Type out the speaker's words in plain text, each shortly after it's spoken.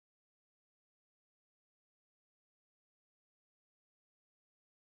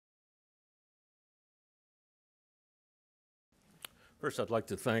First, I'd like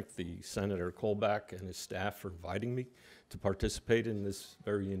to thank the Senator Colback and his staff for inviting me to participate in this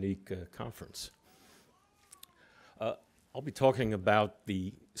very unique conference. I'll be talking about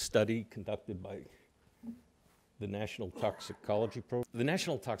the study conducted by the National Toxicology Program. The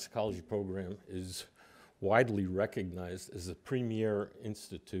National Toxicology Program is widely recognized as a premier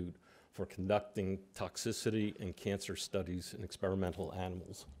institute for conducting toxicity and cancer studies in experimental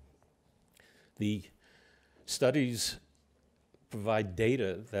animals. The studies provide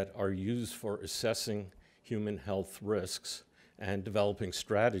data that are used for assessing human health risks and developing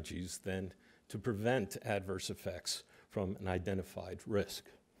strategies then to prevent adverse effects from an identified risk.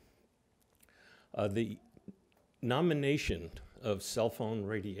 The nomination of cell phone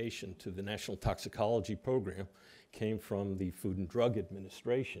radiation to the National Toxicology Program came from the Food and Drug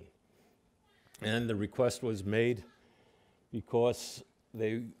Administration. And the request was made because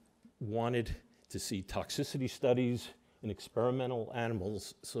they wanted to see toxicity studies in experimental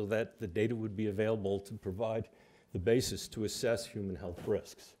animals so that the data would be available to provide the basis to assess human health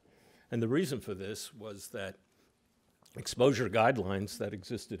risks. And the reason for this was that exposure guidelines that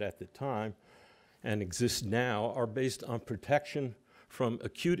existed at the time and exist now are based on protection from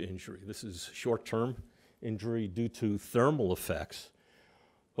acute injury. This is short-term injury due to thermal effects,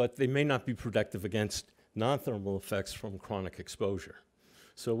 but they may not be protective against non-thermal effects from chronic exposure.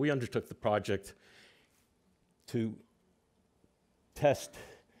 So we undertook the project to test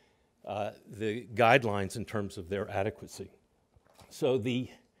the guidelines in terms of their adequacy. So the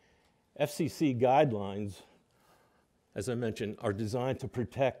FCC guidelines, as I mentioned, are designed to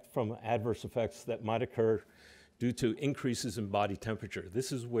protect from adverse effects that might occur due to increases in body temperature.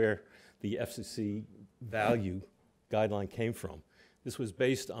 This is where the FCC value guideline came from. This was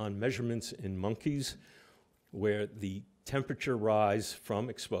based on measurements in monkeys where the temperature rise from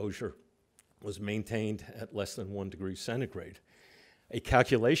exposure was maintained at less than 1 degree centigrade. A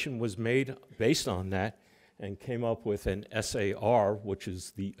calculation was made based on that and came up with an SAR, which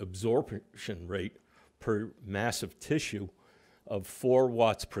is the absorption rate per mass of tissue of 4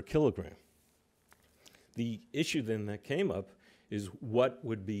 watts per kilogram. The issue then that came up is what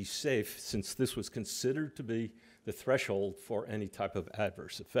would be safe, since this was considered to be the threshold for any type of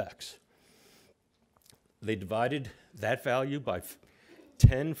adverse effects. They divided that value by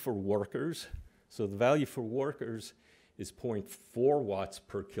 10 for workers. So the value for workers is 0.4 watts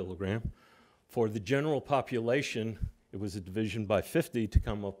per kilogram. For the general population, it was a division by 50 to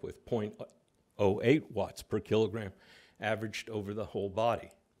come up with 0.08 watts per kilogram, averaged over the whole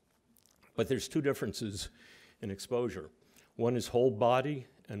body. But there's two differences in exposure. One is whole body,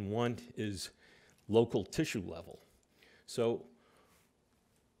 and one is local tissue level. So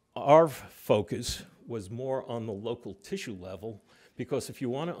our focus was more on the local tissue level, because if you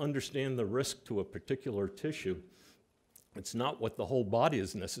want to understand the risk to a particular tissue, it's not what the whole body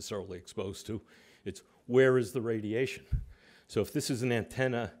is necessarily exposed to, it's where is the radiation. So if this is an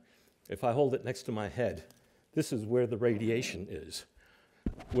antenna, if I hold it next to my head, this is where the radiation is.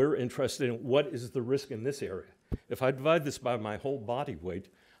 We're interested in what is the risk in this area. If I divide this by my whole body weight,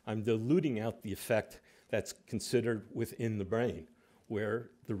 I'm diluting out the effect that's considered within the brain,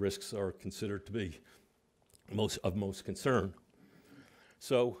 where the risks are considered to be of most concern.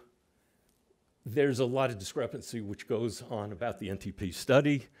 So there's a lot of discrepancy which goes on about the NTP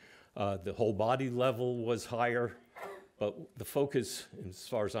study. The whole body level was higher, but the focus, as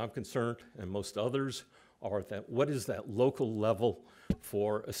far as I'm concerned, and most others, are that what is that local level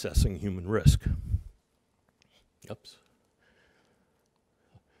for assessing human risk? Oops.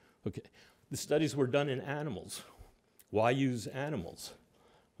 Okay, the studies were done in animals. Why use animals?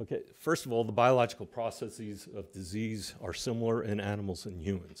 Okay, first of all, the biological processes of disease are similar in animals and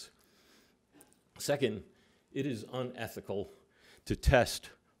humans. Second, it is unethical to test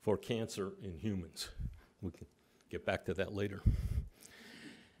for cancer in humans. We can get back to that later.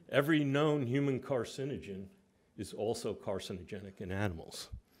 Every known human carcinogen is also carcinogenic in animals.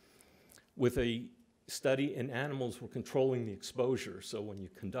 With a study in animals, we're controlling the exposure. So when you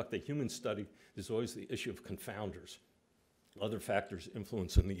conduct a human study, there's always the issue of confounders, other factors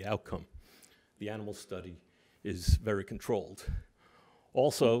influencing the outcome. The animal study is very controlled.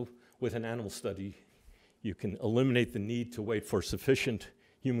 Also, with an animal study, you can eliminate the need to wait for sufficient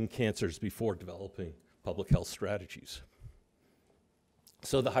human cancers before developing public health strategies.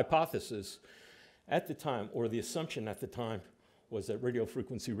 So the hypothesis at the time, or the assumption at the time, was that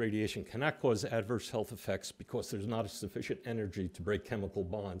radiofrequency radiation cannot cause adverse health effects because there's not sufficient energy to break chemical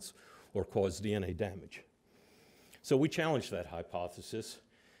bonds or cause DNA damage. So we challenged that hypothesis,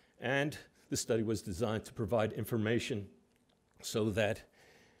 and the study was designed to provide information so that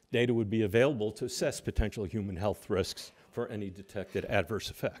data would be available to assess potential human health risks for any detected adverse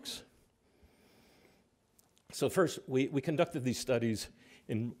effects. So first, we conducted these studies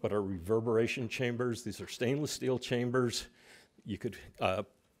in what are reverberation chambers. These are stainless steel chambers. You could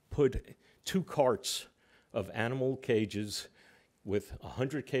put 2 carts of animal cages with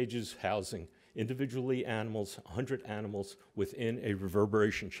 100 cages housing individually animals, 100 animals within a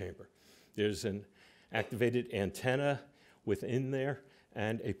reverberation chamber. There's an activated antenna within there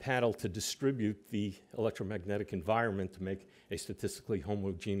and a paddle to distribute the electromagnetic environment to make a statistically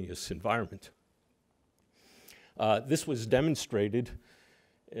homogeneous environment. This was demonstrated,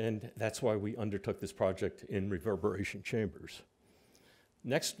 and that's why we undertook this project in reverberation chambers.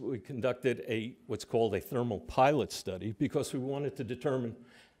 Next, we conducted what's called a thermal pilot study because we wanted to determine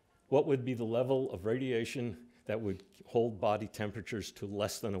what would be the level of radiation that would hold body temperatures to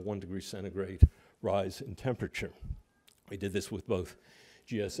less than a 1 degree centigrade rise in temperature. We did this with both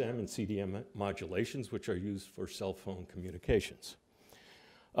GSM and CDM modulations, which are used for cell phone communications.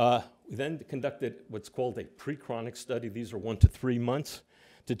 We then conducted what's called a pre-chronic study. These are 1 to 3 months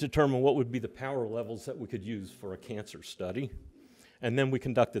to determine what would be the power levels that we could use for a cancer study. And then we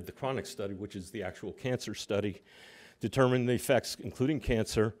conducted the chronic study, which is the actual cancer study, determined the effects, including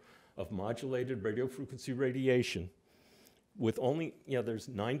cancer, of modulated radiofrequency radiation with only, there's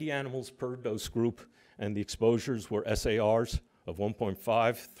 90 animals per dose group, and the exposures were SARs of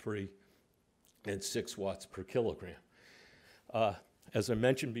 1.5, 3, and 6 watts per kilogram. As I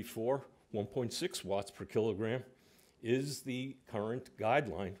mentioned before, 1.6 watts per kilogram is the current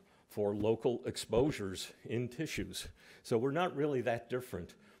guideline for local exposures in tissues. So we're not really that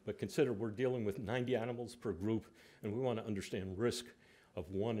different, but consider we're dealing with 90 animals per group, and we want to understand risk of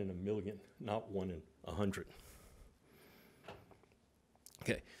 1 in a million, not 1 in 100.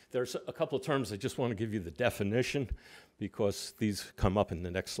 Okay, there's a couple of terms I just want to give you the definition because these come up in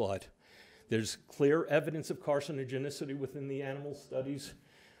the next slide. There's clear evidence of carcinogenicity within the animal studies,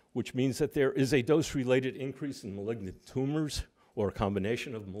 which means that there is a dose-related increase in malignant tumors or a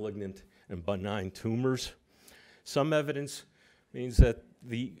combination of malignant and benign tumors. Some evidence means that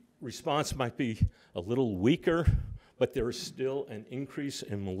the response might be a little weaker, but there is still an increase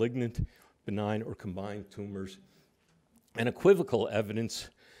in malignant, benign, or combined tumors. And equivocal evidence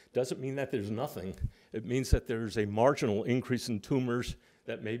doesn't mean that there's nothing. It means that there's a marginal increase in tumors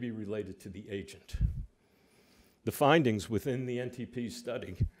that may be related to the agent. The findings within the NTP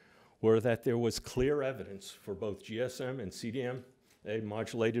study were that there was clear evidence for both GSM and CDM,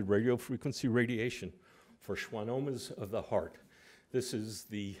 modulated radiofrequency radiation for schwannomas of the heart. This is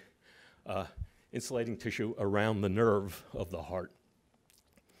the insulating tissue around the nerve of the heart.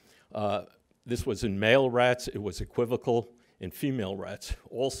 This was in male rats. It was equivocal in female rats.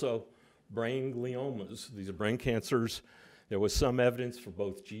 Also, brain gliomas. These are brain cancers. There was some evidence for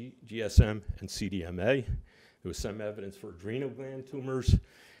both GSM and CDMA. There was some evidence for adrenal gland tumors.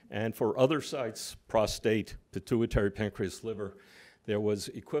 And for other sites, prostate, pituitary, pancreas, liver, there was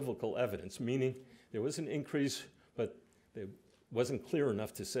equivocal evidence, meaning there was an increase, but it wasn't clear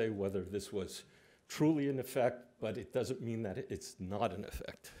enough to say whether this was truly an effect, but it doesn't mean that it's not an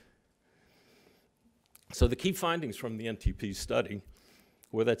effect. So the key findings from the NTP study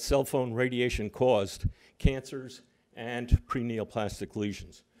were that cell phone radiation caused cancers and preneoplastic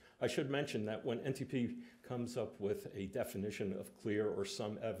lesions. I should mention that when NTP comes up with a definition of clear or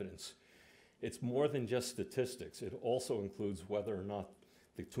some evidence, it's more than just statistics. It also includes whether or not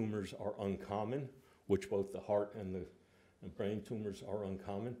the tumors are uncommon, which both the heart and the brain tumors are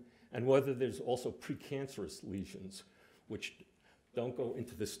uncommon, and whether there's also precancerous lesions, which don't go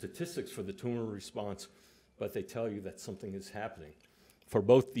into the statistics for the tumor response, but they tell you that something is happening. For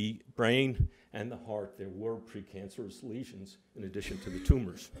both the brain and the heart, there were precancerous lesions in addition to the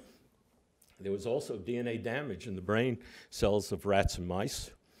tumors. There was also DNA damage in the brain cells of rats and mice.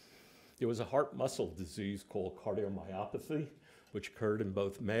 There was a heart muscle disease called cardiomyopathy, which occurred in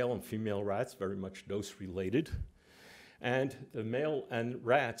both male and female rats, very much dose-related. And the male and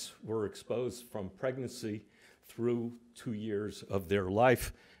rats were exposed from pregnancy through 2 years of their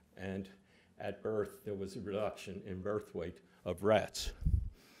life, and at birth, there was a reduction in birth weight of rats.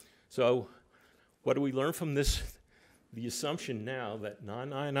 So what do we learn from this? The assumption now that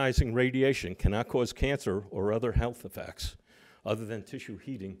non-ionizing radiation cannot cause cancer or other health effects other than tissue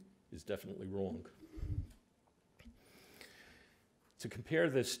heating is definitely wrong. To compare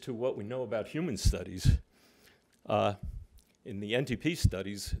this to what we know about human studies, in the NTP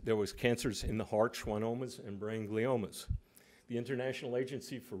studies, there was cancers in the heart, schwannomas, and brain gliomas. The International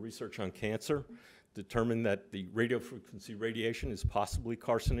Agency for Research on Cancer determined that the radiofrequency radiation is possibly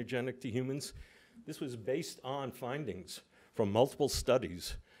carcinogenic to humans. This was based on findings from multiple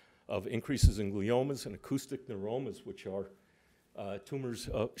studies of increases in gliomas and acoustic neuromas, which are tumors,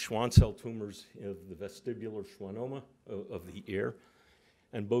 Schwann cell tumors of the vestibular schwannoma of the ear,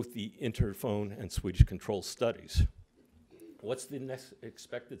 and both the Interphone and Swedish control studies. What's the next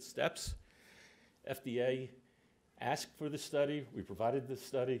expected steps? FDA asked for the study. We provided the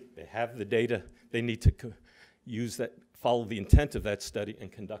study. They have the data. They need to use that, follow the intent of that study,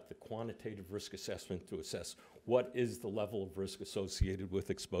 and conduct the quantitative risk assessment to assess what is the level of risk associated with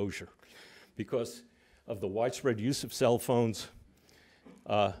exposure. Because of the widespread use of cell phones,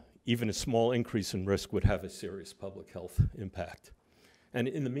 even a small increase in risk would have a serious public health impact. And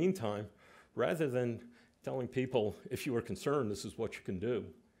in the meantime, rather than telling people, if you are concerned, this is what you can do,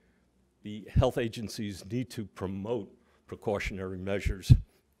 the health agencies need to promote precautionary measures,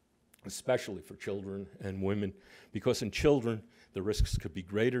 especially for children and women, because in children, the risks could be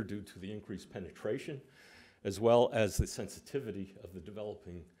greater due to the increased penetration, as well as the sensitivity of the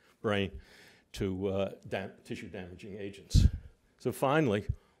developing brain to tissue-damaging agents. So finally,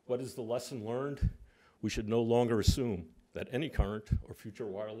 what is the lesson learned? We should no longer assume that any current or future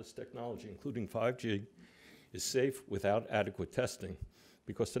wireless technology, including 5G, is safe without adequate testing,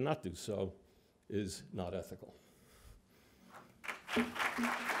 because to not do so is not ethical.